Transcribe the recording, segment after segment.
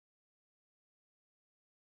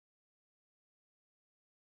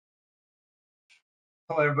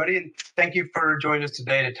Hello, everybody, and thank you for joining us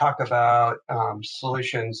today to talk about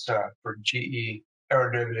solutions for GE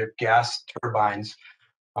Aeroderivative gas turbines.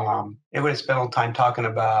 We're going to spend a little time talking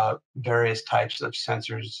about various types of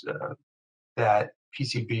sensors that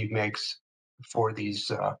PCB makes for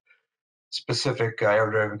these specific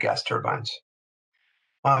aeroderivative gas turbines.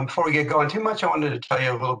 Before we get going too much, I wanted to tell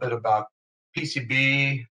you a little bit about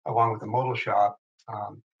PCB along with the modal shop.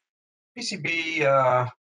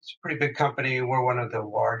 PCB it's a pretty big company. We're one of the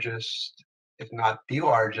largest, if not the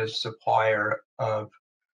largest, supplier of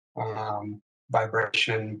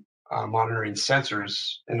vibration monitoring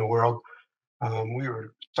sensors in the world. We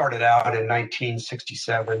were started out in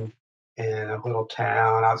 1967 in a little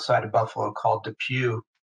town outside of Buffalo called Depew,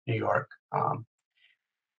 New York.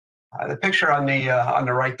 The picture on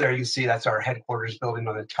the right there, you see that's our headquarters building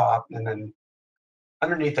on the top, and then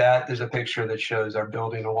underneath that, there's a picture that shows our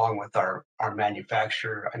building along with our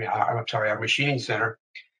manufacturer. Our machining center,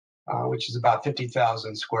 which is about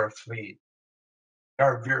 50,000 square feet.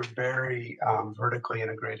 We're very vertically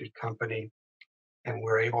integrated company, and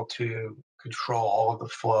we're able to control all of the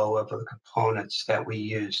flow of the components that we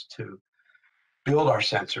use to build our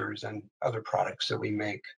sensors and other products that we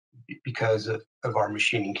make because of our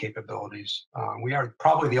machining capabilities. We are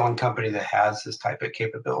probably the only company that has this type of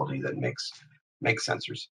capability that makes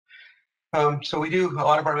sensors. So we do a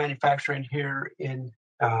lot of our manufacturing here in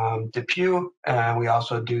Depew, and we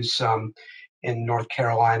also do some in North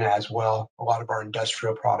Carolina as well. A lot of our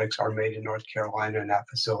industrial products are made in North Carolina in that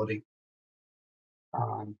facility.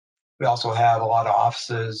 We also have a lot of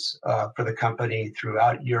offices for the company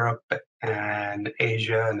throughout Europe and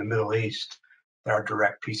Asia and the Middle East that are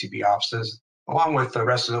direct PCB offices, along with the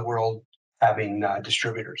rest of the world having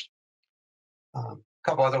distributors. A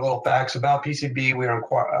couple other little facts about PCB. We are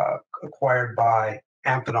acquired by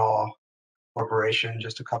Amphenol Corporation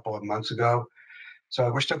just a couple of months ago.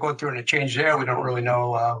 So we're still going through a change there. We don't really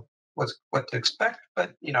know what to expect,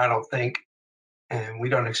 but I don't think, and we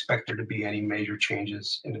don't expect there to be any major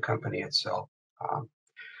changes in the company itself.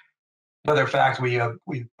 Another fact, we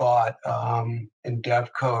bought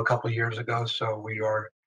Endevco a couple of years ago, so we are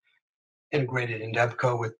integrated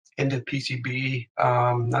Endevco into PCB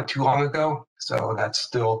not too long ago. So that's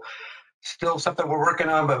still something we're working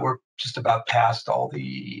on, but we're just about past all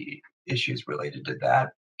the issues related to that.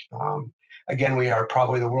 Again, we are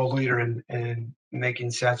probably the world leader in making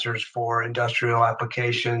sensors for industrial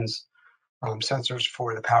applications, sensors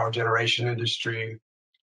for the power generation industry,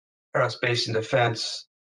 aerospace and defense,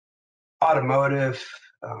 automotive,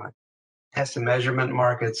 test and measurement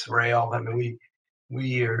markets, rail.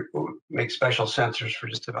 We make special sensors for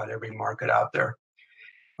just about every market out there.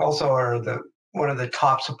 Also are one of the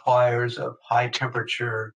top suppliers of high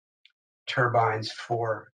temperature turbines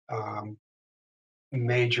for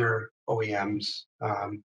major OEMs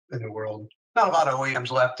in the world. Not a lot of OEMs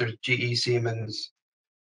left. There's GE, Siemens,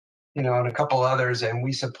 and a couple others, and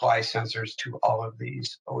we supply sensors to all of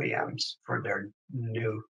these OEMs for their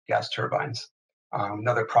new gas turbines.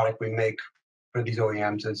 Another product we make for these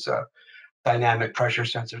OEMs is dynamic pressure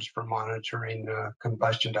sensors for monitoring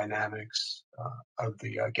combustion dynamics of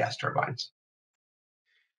the gas turbines.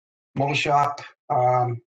 Modal Shop,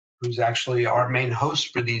 who's actually our main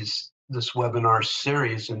host for this webinar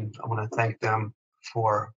series, and I want to thank them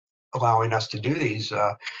for allowing us to do these.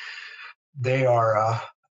 They are a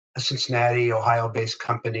Cincinnati, Ohio-based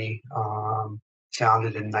company,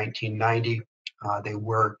 founded in 1990. They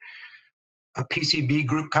were a PCB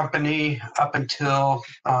group company up until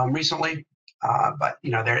recently, but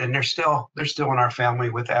they're still in our family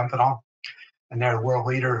with Amphenol, and they're a world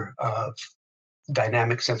leader of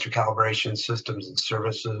dynamic sensor calibration systems and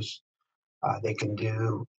services. They can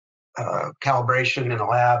do calibration in a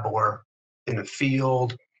lab or in the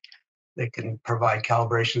field. They can provide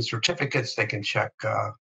calibration certificates. They can check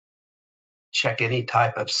any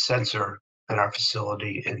type of sensor in our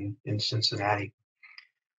facility in Cincinnati.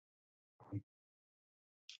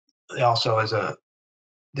 They also,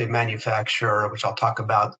 they manufacture, which I'll talk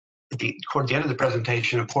about toward the end of the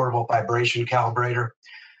presentation, a portable vibration calibrator,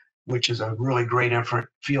 which is a really great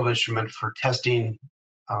field instrument for testing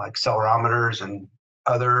accelerometers and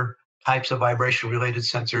other types of vibration-related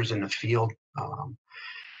sensors in the field,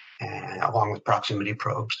 and along with proximity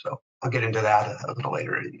probes. So I'll get into that a little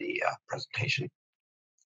later in the presentation.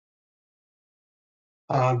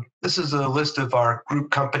 This is a list of our group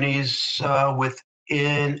companies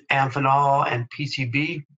within Amphenol and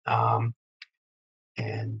PCB.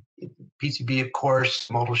 And PCB, of course,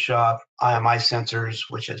 Modal Shop, IMI Sensors,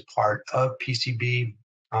 which is part of PCB,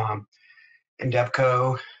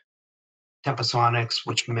 Endevco, Tempasonics,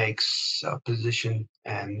 which makes position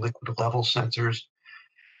and liquid level sensors,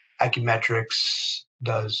 Acumetrics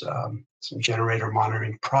does some generator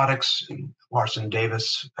monitoring products, and Larson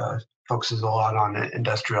Davis focuses a lot on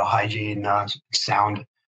industrial hygiene, sound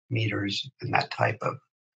meters, and that type of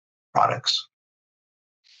products.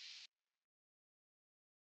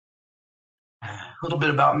 A little bit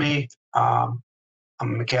about me. I'm a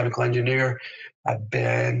mechanical engineer. I've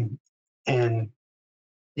been in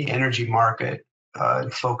the energy market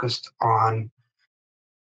focused on,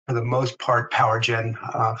 for the most part, power gen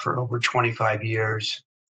for over 25 years.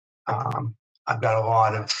 I've got a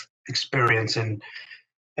lot of experience in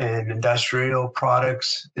industrial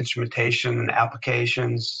products, instrumentation, and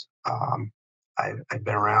applications. I've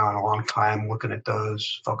been around a long time looking at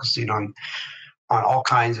those, focusing on all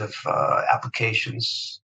kinds of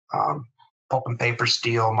applications, pulp and paper,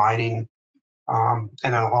 steel, mining, and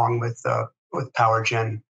then along with power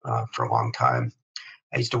gen for a long time.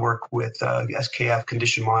 I used to work with SKF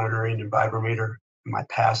condition monitoring and vibrometer in my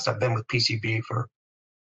past. I've been with PCB for,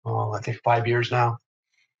 I think, 5 years now.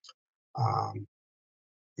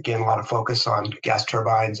 Again, a lot of focus on gas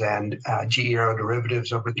turbines and GE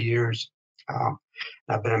Aeroderivatives over the years.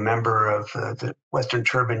 I've been a member of the Western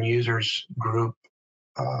Turbine Users Group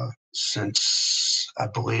since, I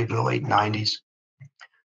believe, the late 90s.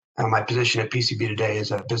 My position at PCB today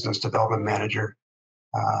is a business development manager.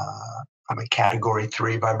 I'm a Category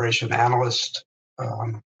 3 vibration analyst.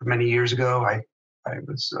 Many years ago, I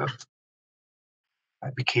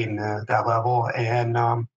became that level, and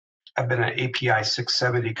I've been an API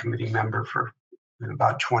 670 committee member for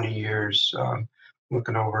about 20 years,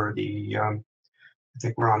 looking over I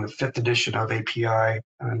think we're on the 5th edition of API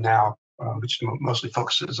now, which mostly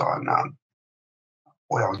focuses on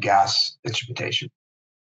oil and gas instrumentation.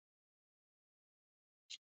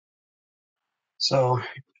 So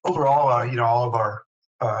overall, all of our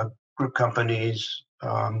group companies,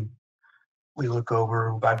 we look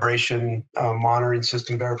over vibration monitoring,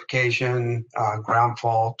 system verification, ground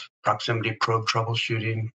fault, proximity probe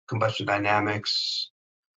troubleshooting, combustion dynamics,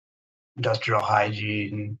 industrial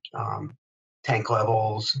hygiene, tank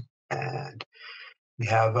levels, and we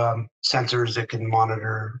have sensors that can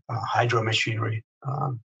monitor hydro machinery,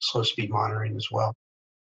 slow speed monitoring as well.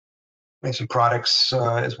 We have some products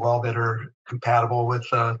as well that are compatible with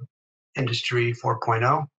Industry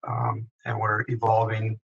 4.0, and we're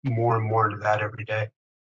evolving more and more into that every day.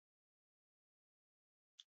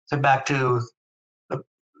 So back to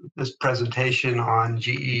this presentation on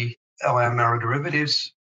GE LM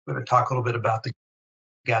Aeroderivatives. We're going to talk a little bit about the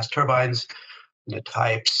gas turbines and the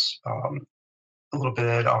types, a little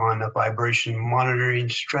bit on the vibration monitoring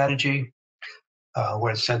strategy,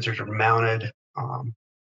 where the sensors are mounted.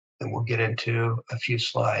 Then we'll get into a few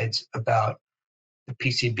slides about the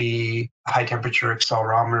PCB, high temperature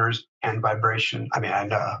accelerometers, and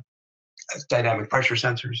dynamic pressure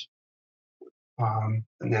sensors. And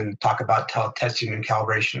then talk about testing and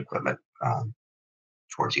calibration equipment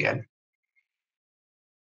towards the end.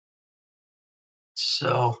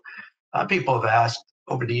 So people have asked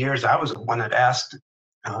over the years, I was the one that asked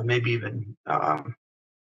maybe even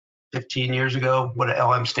 15 years ago what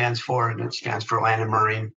LM stands for, and it stands for Land and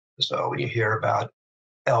Marine. So when you hear about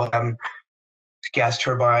LM gas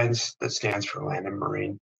turbines, that stands for Land and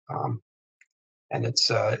Marine. And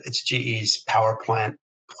it's GE's power plant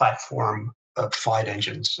platform of flight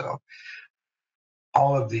engines. So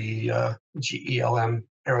all of the GE LM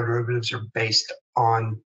aeroderivatives are based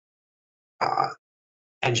on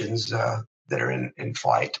engines that are in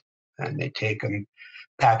flight, and they take them,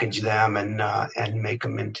 package them, and make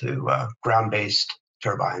them into ground-based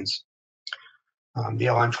turbines. The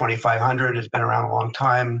LM 2500 has been around a long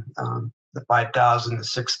time. The 5000, the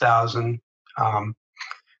 6000, and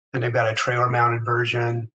they've got a trailer-mounted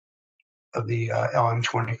version of the LM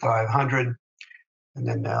 2500. And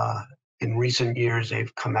then in recent years,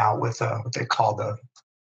 they've come out with what they call the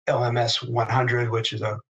LMS 100, which is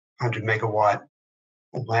a 100 megawatt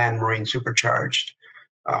land marine supercharged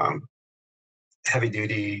heavy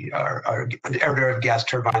duty or aeroderivative gas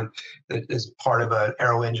turbine that is part of an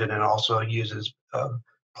aero engine and also uses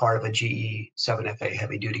part of a GE 7FA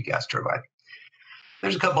heavy duty gas turbine.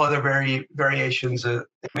 There's a couple other variations. They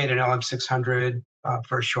made an LM 600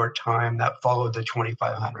 for a short time that followed the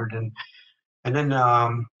 2500, and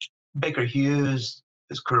then Baker Hughes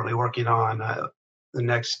is currently working on the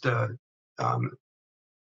next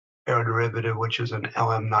aeroderivative, which is an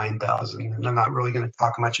LM 9000. And I'm not really going to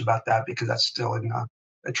talk much about that because that's still in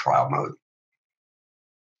a trial mode.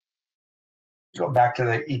 Go back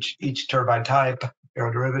to each turbine type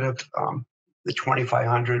aeroderivative. The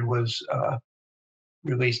 2500 was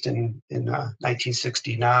released in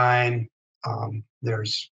 1969.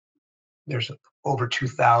 There's over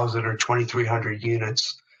 2,000 or 2,300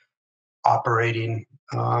 units operating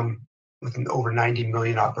with over 90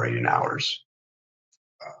 million operating hours.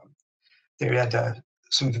 They had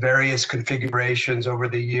some various configurations over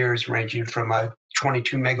the years, ranging from a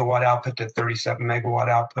 22 megawatt output to 37 megawatt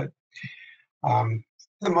output. For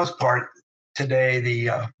the most part, today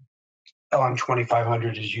the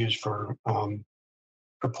LM2500 is used for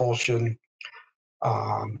propulsion.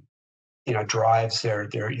 Drives.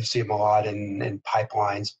 There you see them a lot in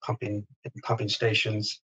pipelines, pumping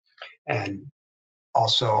stations, and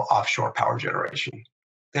also offshore power generation.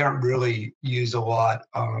 They aren't really used a lot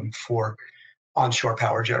for onshore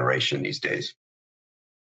power generation these days.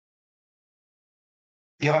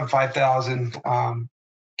 The LM5000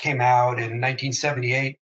 came out in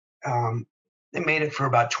 1978. They made it for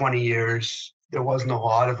about 20 years. There wasn't a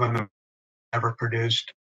lot of them ever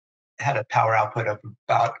produced. It had a power output of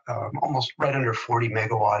about almost right under 40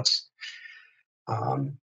 megawatts.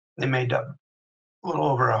 They made a little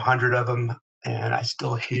over 100 of them, and I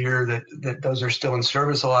still hear that those are still in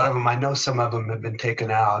service. A lot of them, I know some of them have been taken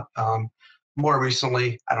out. More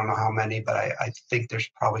recently, I don't know how many, but I think there's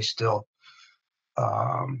probably still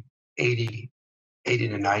 80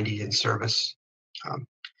 to 90 in service.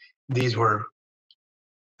 These were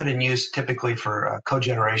put in use typically for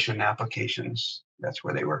cogeneration applications. That's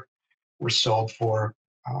where they were sold for.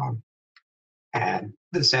 And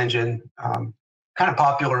this engine, kind of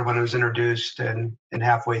popular when it was introduced and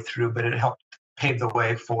halfway through, but it helped pave the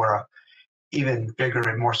way for a even bigger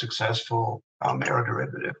and more successful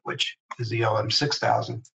aeroderivative, which is the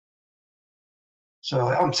LM6000. So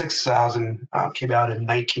LM6000 came out in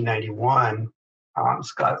 1991.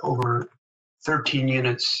 It's got over 13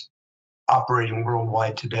 units operating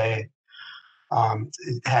worldwide today.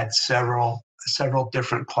 It had several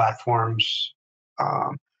different platforms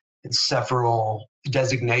and several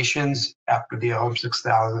designations after the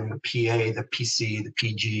LM6000, the PA, the PC, the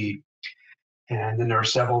PG. And then there were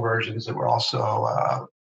several versions that were also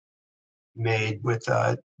made with,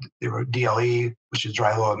 there were DLE, which is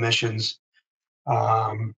dry low emissions,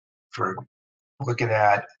 for looking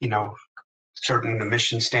at, certain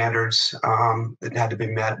emission standards that had to be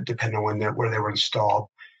met depending on where they were installed.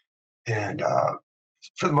 And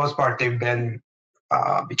for the most part, they've been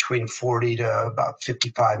between 40 to about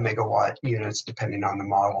 55 megawatt units, depending on the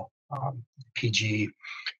model. PG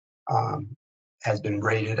has been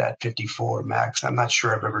rated at 54 max. I'm not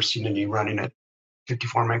sure I've ever seen any running at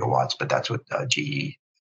 54 megawatts, but that's what GE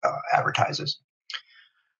advertises.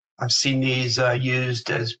 I've seen these used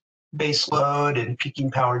as base load and peaking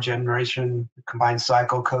power generation, combined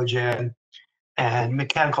cycle cogen, and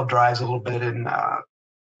mechanical drives a little bit in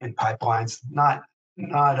pipelines. Not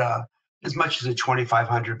as much as a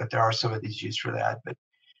 2500, but there are some of these used for that. But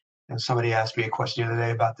somebody asked me a question the other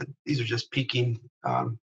day about these are just peaking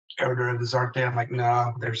aeroderivatives, aren't they? I'm like,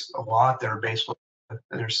 no, there's a lot that are base load.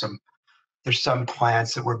 There's some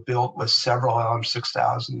plants that were built with several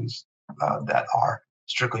LM6000s that are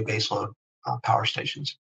strictly baseload power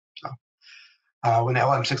stations. So, when the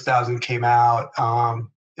LM6000 came out,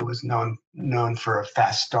 it was known for a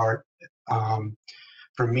fast start. For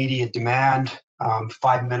immediate demand,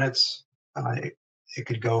 5 minutes, it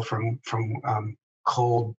could go from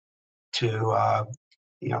cold to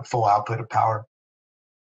full output of power.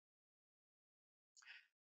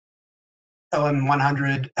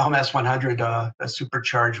 LMS100, a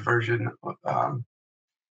supercharged version,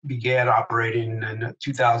 began operating in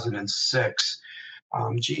 2006.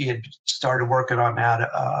 GE had started working on that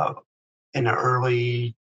in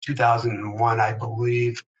early 2001, I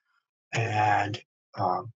believe, and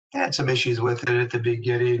had some issues with it at the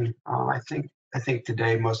beginning. I think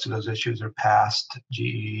today most of those issues are past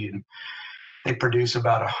GE, and they produce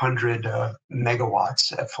about 100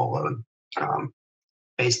 megawatts at full load.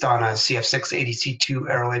 Based on a CF6 ADC2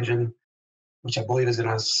 aero engine, which I believe is in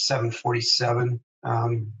a 747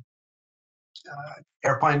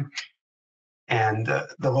 airplane. And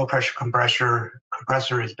the low pressure compressor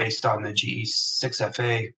is based on the GE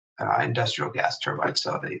 6FA industrial gas turbine.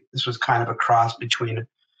 So this was kind of a cross between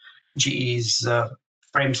GE's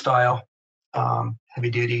frame style,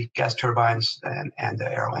 heavy duty gas turbines and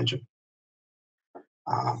the aero engine.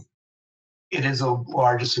 It is the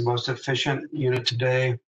largest and most efficient unit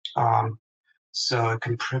today. So it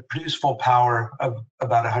can produce full power of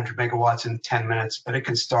about 100 megawatts in 10 minutes, but it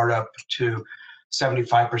can start up to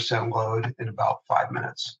 75% load in about 5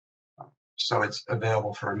 minutes. So it's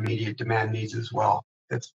available for immediate demand needs as well,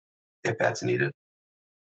 if that's needed.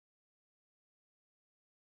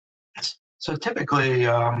 So typically,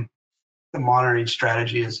 the monitoring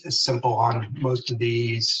strategy is simple on most of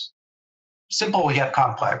these simple yet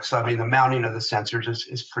complex. I mean, the mounting of the sensors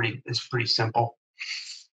is pretty simple.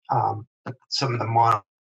 But some of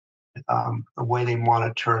the way they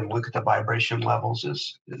monitor and look at the vibration levels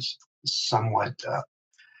is somewhat,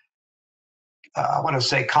 I want to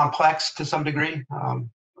say, complex to some degree.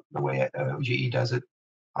 The way GE does it,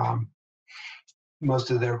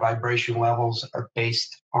 most of their vibration levels are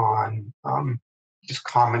based on just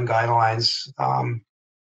common guidelines,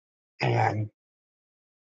 and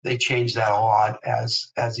they changed that a lot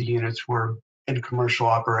as the units were in commercial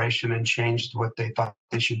operation and changed what they thought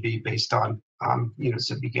they should be based on units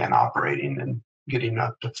that began operating and getting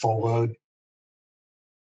up to full load.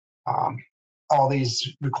 All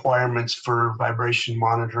these requirements for vibration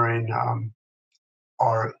monitoring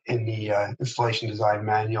are in the installation design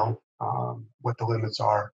manual, what the limits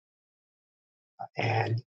are,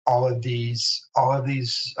 and all of these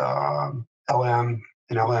LM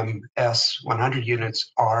and LMS 100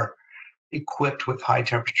 units are equipped with high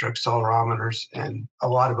temperature accelerometers and a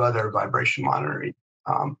lot of other vibration monitoring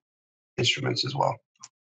instruments as well.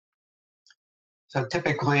 So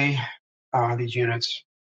typically, these units,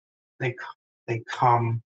 they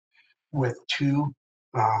come with two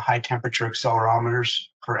high temperature accelerometers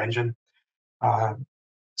per engine.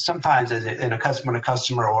 Sometimes when a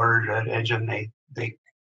customer ordered an engine,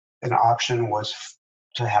 an option was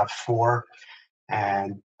to have four,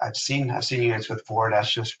 and I've seen units with four.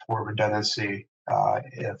 That's just for redundancy.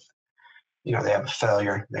 If they have a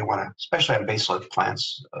failure, they want to, especially on baseload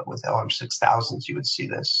plants with LM6000s, you would see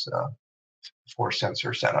this four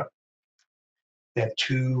sensor setup. They have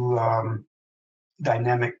two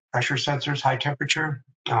dynamic pressure sensors, high temperature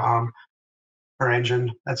per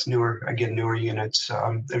engine. That's newer units.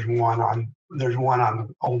 There's one on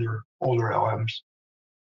older LMs.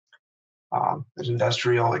 There's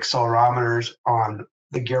industrial accelerometers on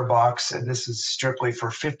the gearbox, and this is strictly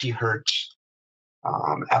for 50 hertz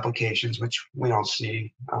applications, which we don't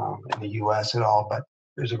see in the US at all, but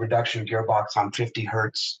there's a reduction gearbox on 50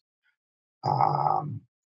 hertz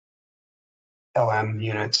LM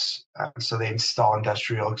units, so they install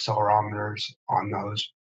industrial accelerometers on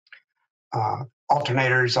those.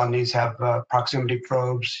 Alternators on these have proximity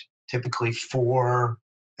probes, typically 4,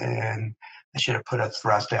 and I should have put a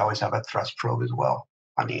thrust. They always have a thrust probe as well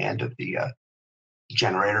on the end of the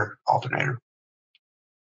generator alternator.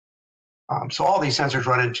 So all these sensors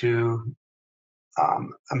run into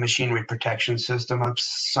a machinery protection system of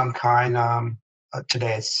some kind.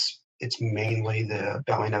 Today it's mainly the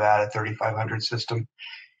Bell Nevada 3500 system.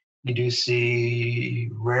 You do see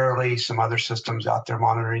rarely some other systems out there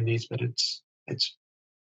monitoring these, but it's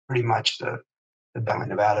pretty much the Bell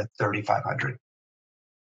Nevada 3500.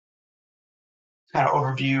 Kind of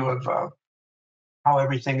overview of how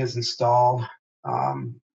everything is installed.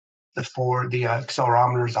 The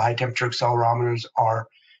accelerometers, the high temperature accelerometers, are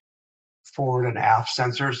forward and aft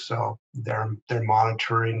sensors, so they're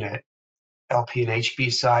monitoring the LP and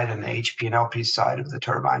HP side and the HP and LP side of the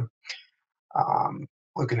turbine.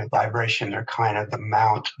 Looking at vibration, they're kind of the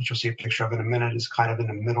mount, which you'll see a picture of in a minute, is kind of in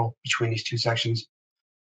the middle between these two sections.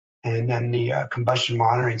 And then the combustion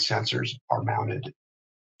monitoring sensors are mounted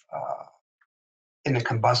in the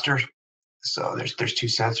combustor. So there's two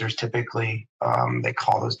sensors typically. They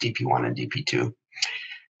call those DP1 and DP2.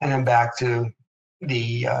 And then back to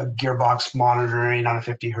the gearbox monitoring on a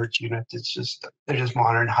 50 hertz unit. They're just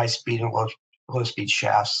monitoring high speed and low speed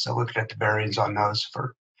shafts. So looking at the bearings on those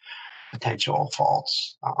for potential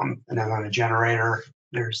faults. And then on a generator,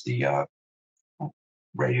 there's the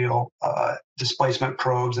radial displacement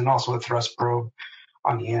probes and also a thrust probe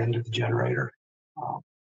on the end of the generator,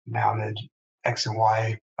 mounted X and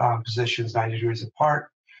Y positions 90 degrees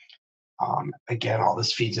apart. Again, all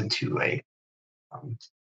this feeds into a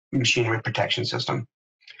machinery protection system.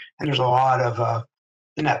 And there's a lot of,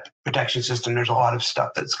 in that protection system, there's a lot of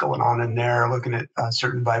stuff that's going on in there, looking at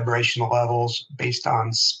certain vibrational levels based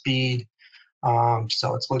on speed.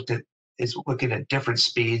 So it's looking at different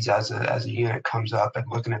speeds as a unit comes up and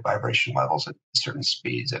looking at vibration levels at certain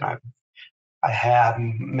speeds. And I have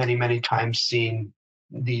many times seen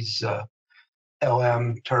these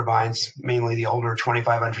LM turbines, mainly the older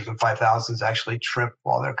 2500s and 5000s, actually trip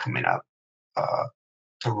while they're coming up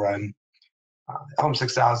to run.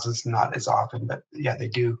 LM6000s not as often, but yeah, they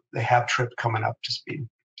do. They have tripped coming up to speed.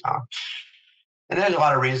 And there's a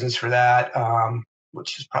lot of reasons for that,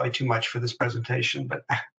 which is probably too much for this presentation, but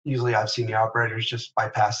usually I've seen the operators just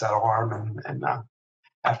bypass that alarm, and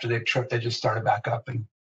after they've tripped, they just start it back up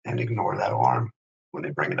and ignore that alarm when they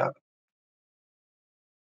bring it up.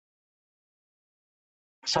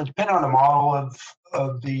 So depending on the model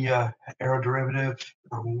of the aeroderivative,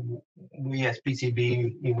 we at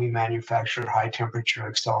PCB, we manufacture high temperature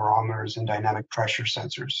accelerometers and dynamic pressure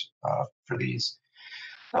sensors for these.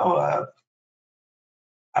 So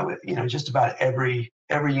I would, just about every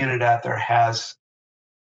unit out there has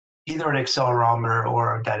either an accelerometer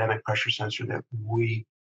or a dynamic pressure sensor that we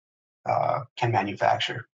can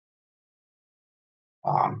manufacture.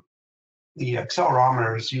 The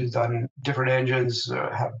accelerometers used on different engines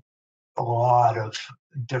have a lot of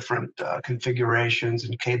different configurations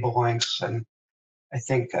and cable lengths, and I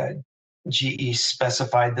think GE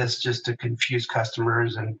specified this just to confuse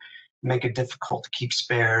customers and make it difficult to keep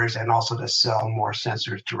spares and also to sell more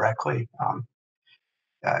sensors directly.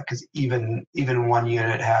 Because even one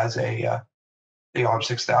unit has the ARM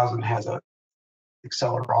 6000 has a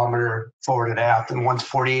accelerometer forward and aft, and one's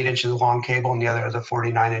 48 inches long cable and the other has a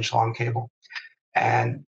 49-inch long cable.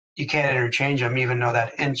 And you can't interchange them, even though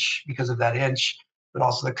that inch, because of that inch, but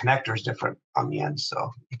also the connector is different on the end,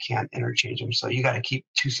 so you can't interchange them. So you got to keep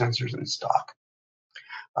two sensors in stock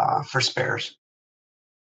for spares.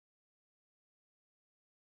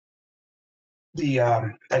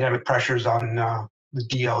 The dynamic pressures on the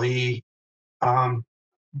DLE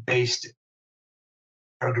based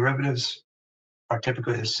aeroderivatives are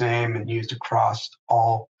typically the same and used across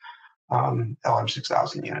all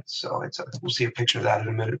LM6000 units. So we'll see a picture of that in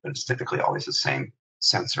a minute, but it's typically always the same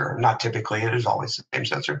sensor. Not typically, it is always the same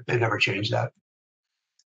sensor. They never change that.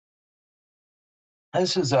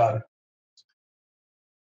 This is the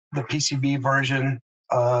PCB version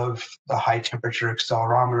of the high temperature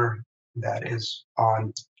accelerometer that is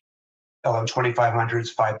on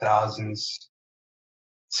LM2500s, 5000s,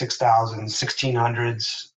 6000s,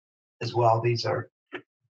 1600s as well. These are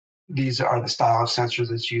the style of sensors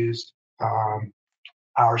that's used.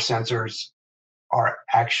 Our sensors are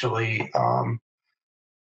actually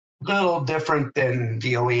little different than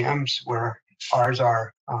the OEMs, where ours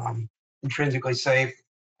are intrinsically safe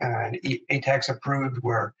and ATEX approved,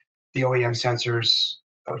 where the OEM sensors,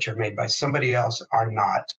 which are made by somebody else, are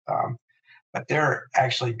not. But they're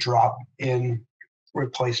actually drop-in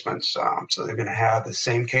replacements. So they're going to have the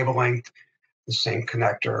same cable length, the same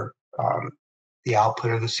connector. The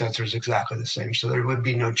output of the sensor is exactly the same. So there would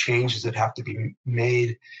be no changes that have to be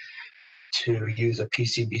made to use a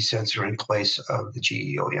PCB sensor in place of the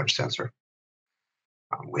GE OEM sensor.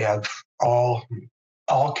 We have all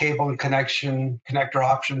cable and connector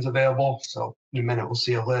options available. So in a minute, we'll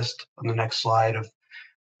see a list on the next slide of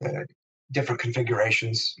the different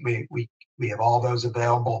configurations. We have all those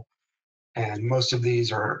available, and most of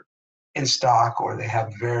these are in stock or they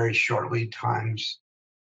have very short lead times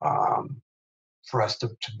for us to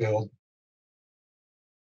build.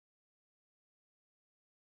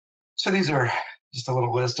 So these are just a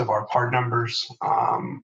little list of our part numbers.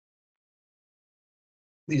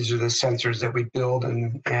 These are the sensors that we build,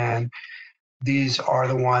 and these are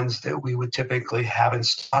the ones that we would typically have in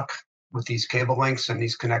stock with these cable lengths and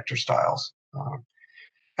these connector styles.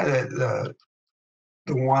 The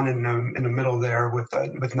one in the middle there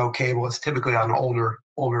with no cable is typically on older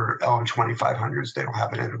LM2500s. They don't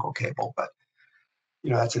have an integral cable, but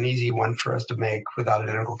that's an easy one for us to make without an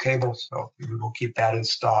integral cable. So we'll keep that in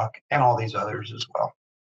stock, and all these others as well.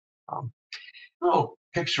 Little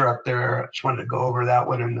picture up there. I just wanted to go over that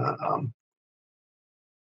one. And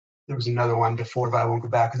there was another one before, but I won't go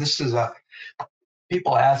back. This is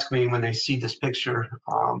people ask me when they see this picture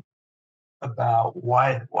about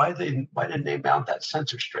why didn't they mount that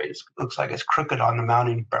sensor straight? It looks like it's crooked on the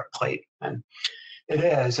mounting plate, and it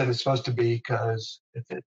is, and it's supposed to be, because if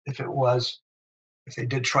they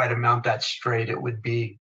did try to mount that straight, it would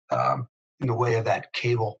be in the way of that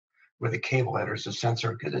cable where the cable enters the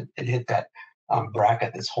sensor, because it hit that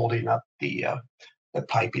bracket that's holding up the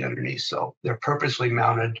piping underneath. So they're purposely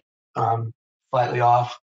mounted slightly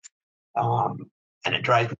off, and it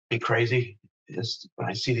drives me crazy. Just when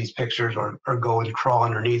I see these pictures or go and crawl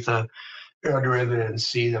underneath a aeroderivative and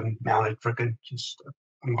see them mounted crooked, just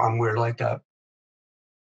I'm weird like that.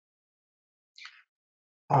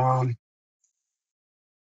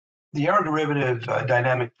 The aeroderivative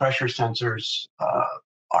dynamic pressure sensors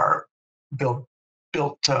are built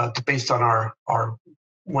based on our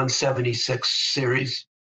 176 series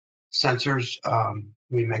sensors.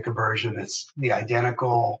 We make a version that's the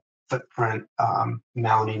identical footprint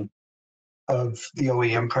mounting of the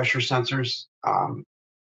OEM pressure sensors.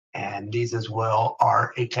 And these as well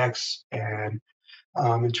are ATEX and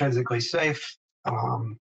intrinsically safe.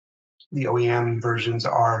 The OEM versions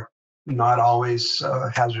are not always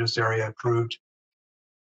hazardous area approved.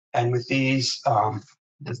 And with these,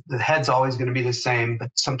 the head's always going to be the same,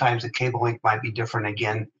 but sometimes the cable length might be different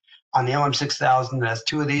again. On the LM6000 that has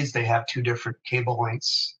two of these, they have two different cable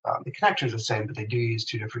lengths. The connector is the same, but they do use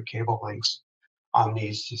two different cable lengths on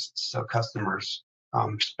these, just so customers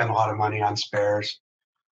spend a lot of money on spares.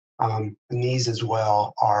 And these as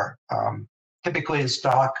well are typically in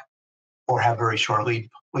stock or have very short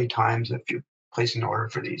lead times if you place an order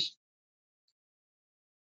for these.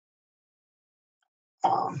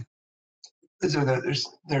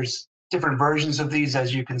 There's different versions of these,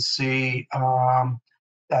 as you can see.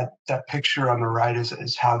 That picture on the right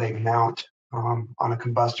is how they mount on a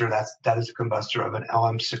combustor. That is a combustor of an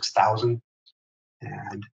LM6000,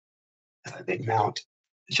 and they mount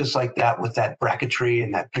just like that with that bracketry,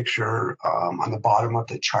 and that picture on the bottom of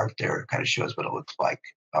the chart there kind of shows what it looks like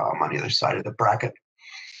on the other side of the bracket.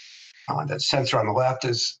 That sensor on the left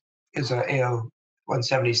is a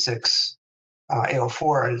AO176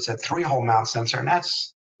 AO4, and it's a 3-hole mount sensor, and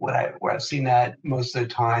that's where I've seen that most of the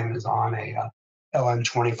time is on a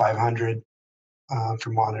LM2500 for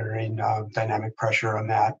monitoring dynamic pressure on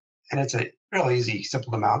that. And it's a real easy,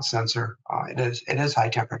 simple to mount sensor. It is high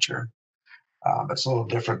temperature, but it's a little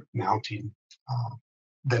different mounting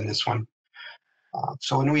than this one.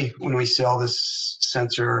 So when we sell this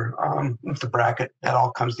sensor with the bracket, that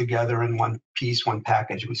all comes together in one piece, one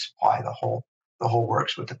package. We supply the whole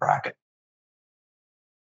works with the bracket.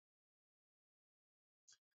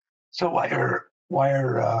 So why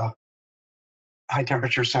are high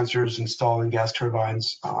temperature sensors installed in gas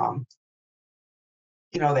turbines?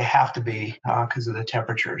 They have to be because of the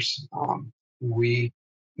temperatures. We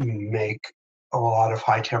make a lot of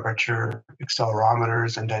high temperature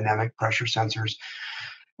accelerometers and dynamic pressure sensors.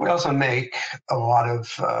 We also make a lot of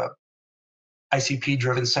ICP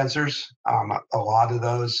driven sensors, a lot of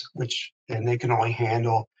those, and they can only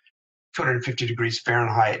handle 250 degrees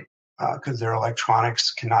Fahrenheit because their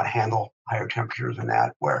electronics cannot handle higher temperatures than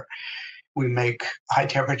that, where we make high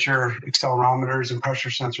temperature accelerometers and pressure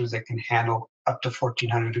sensors that can handle up to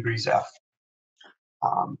 1400 degrees F.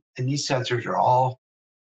 And these sensors are all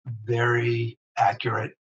very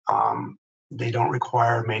accurate. They don't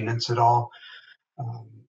require maintenance at all.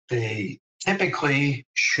 They typically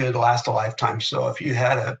should last a lifetime. So if you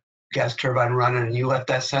had a gas turbine running and you left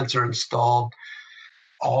that sensor installed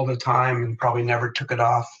all the time and probably never took it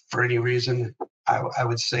off for any reason, I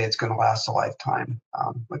would say it's going to last a lifetime.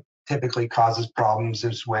 What typically causes problems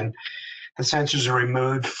is when the sensors are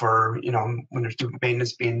removed for, when there's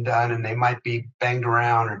maintenance being done, and they might be banged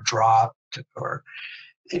around or dropped, or,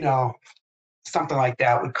 something like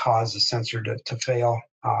that would cause the sensor to fail.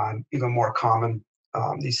 Even more common,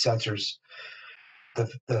 these sensors,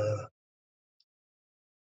 the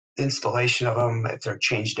installation of them, if they're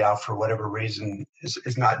changed out for whatever reason,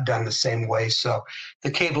 is not done the same way. So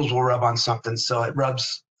the cables will rub on something. So it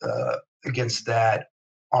rubs against that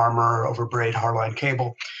armor over braid hardline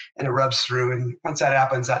cable, and it rubs through. And once that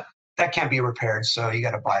happens, that can't be repaired. So you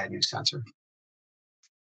got to buy a new sensor.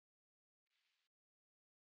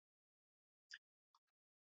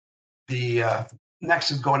 The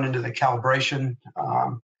next is going into the calibration.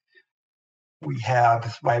 We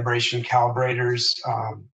have vibration calibrators.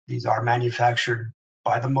 These are manufactured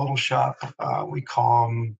by the modal shop. We call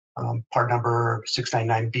them part number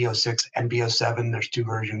 699B06 and B07. There's two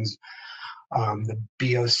versions. The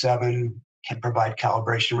B07 can provide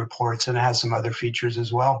calibration reports, and it has some other features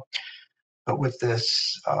as well. But with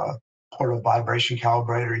this portable vibration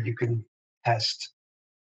calibrator, you can test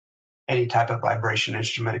any type of vibration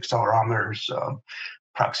instrument, accelerometers,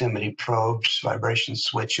 proximity probes, vibration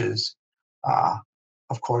switches.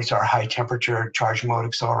 Of course, our high temperature charge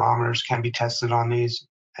mode accelerometers can be tested on these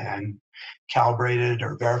and calibrated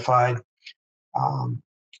or verified. And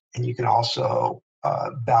you can also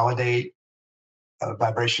validate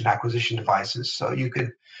vibration acquisition devices. So you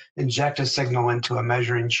could inject a signal into a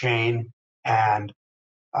measuring chain and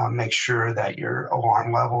make sure that your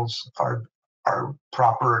alarm levels are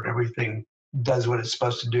proper and everything does what it's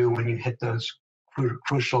supposed to do when you hit those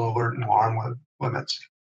crucial alert and alarm limits.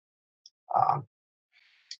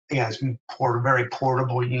 Again, it's a very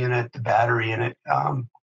portable unit. The battery in it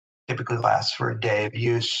typically lasts for a day of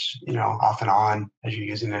use, off and on as you're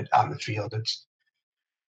using it out in the field.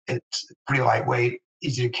 It's pretty lightweight,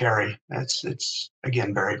 easy to carry. It's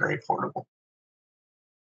again, very, very portable.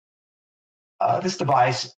 This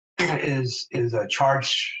device is a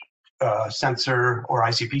charge sensor or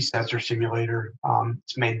ICP sensor simulator.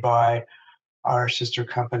 It's made by our sister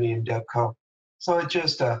company in Devco. So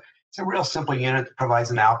it's a real simple unit that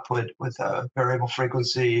provides an output with a variable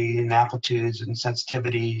frequency and amplitudes and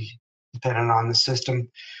sensitivity depending on the system.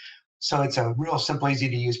 So it's a real simple, easy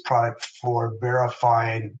to use product for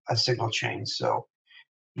verifying a signal chain. So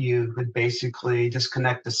you would basically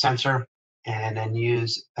disconnect the sensor and then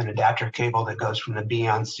use an adapter cable that goes from the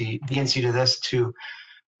BNC to this to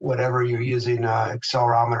whatever you're using,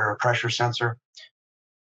 accelerometer or pressure sensor,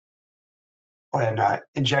 and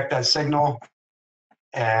inject that signal,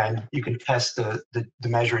 and you can test the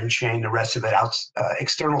measuring chain, the rest of it out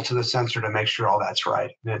external to the sensor to make sure all that's right.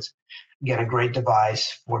 And it's, again, a great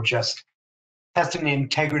device for just testing the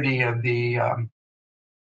integrity of the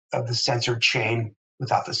sensor chain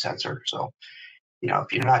without the sensor. So,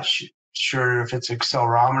 if you're not sure if it's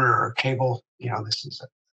accelerometer or cable, this is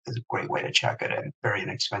a great way to check it, and very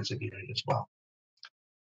inexpensive unit as well.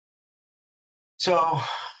 So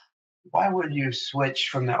why would you switch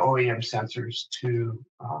from the OEM sensors to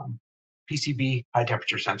PCB high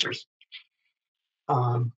temperature sensors?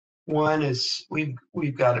 One is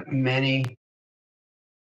we've got many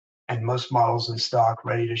and most models in stock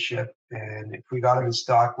ready to ship, and if we got them in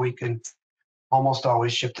stock, we can almost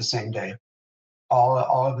always ship the same day. All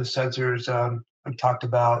of the sensors I've talked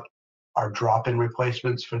about are drop-in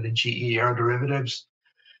replacements for the GE Aeroderivatives,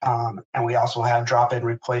 and we also have drop-in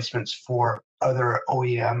replacements for other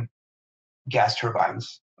OEM gas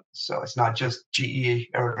turbines. So it's not just GE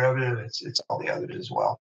Aeroderivative, it's all the others as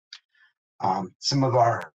well. Some of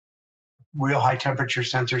our real high temperature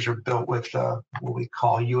sensors are built with what we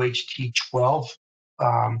call UHT12,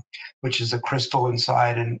 which is a crystal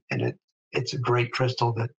inside, and it's a great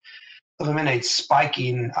crystal that eliminates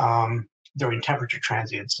spiking during temperature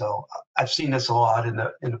transients. So I've seen this a lot in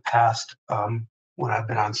the past when I've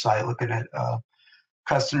been on site looking at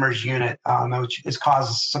customers' unit, which is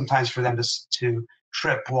causes sometimes for them to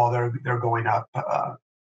trip while they're going up,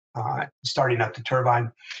 starting up the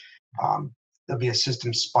turbine. There'll be a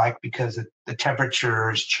system spike because the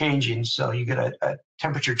temperature is changing, so you get a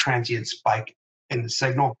temperature transient spike in the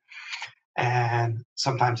signal, and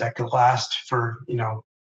sometimes that could last for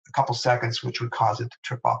a couple seconds, which would cause it to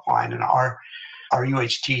trip offline. And our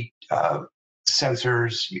UHT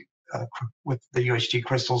sensors with the UHT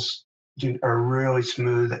crystals are really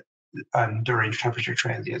smooth during temperature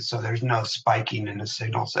transients, so there's no spiking in the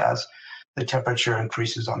signals as the temperature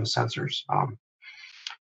increases on the sensors.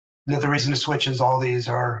 The reason to switch is all these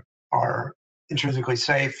are intrinsically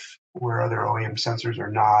safe, where other OEM sensors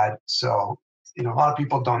are not. So a lot of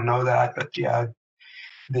people don't know that, but yeah,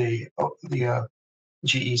 the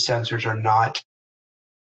GE sensors are not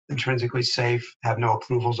intrinsically safe, have no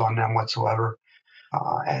approvals on them whatsoever,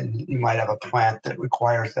 and you might have a plant that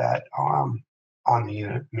requires that on the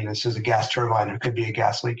unit. I mean, this is a gas turbine. It could be a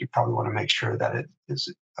gas leak. You probably want to make sure that it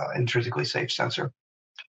is intrinsically safe sensor.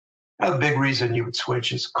 Another big reason you would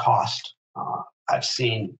switch is cost. I've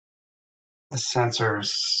seen the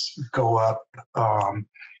sensors go up.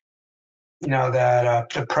 That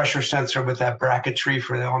the pressure sensor with that bracketry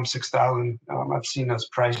for the OM6000, I've seen those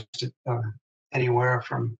priced anywhere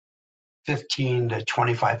from $15,000 to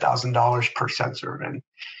 $25,000 per sensor, and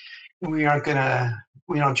we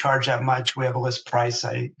don't charge that much. We have a list price.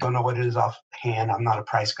 I don't know what it is offhand. I'm not a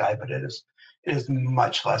price guy, but it is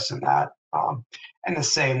much less than that. And the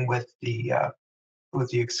same with the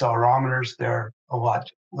accelerometers. They're a lot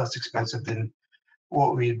less expensive than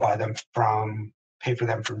what we'd pay for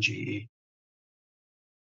them from GE.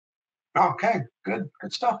 Okay, good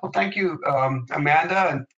stuff. Well, thank you, Amanda,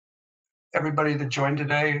 and everybody that joined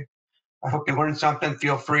today. I hope you learned something.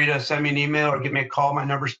 Feel free to send me an email or give me a call. My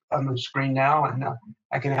number's on the screen now, and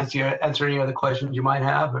I can answer any other questions you might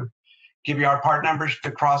have, or give you our part numbers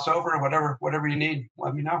to cross over, whatever you need.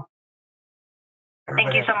 Let me know.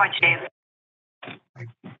 Thank you so much, Dave.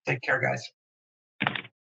 Take care, guys.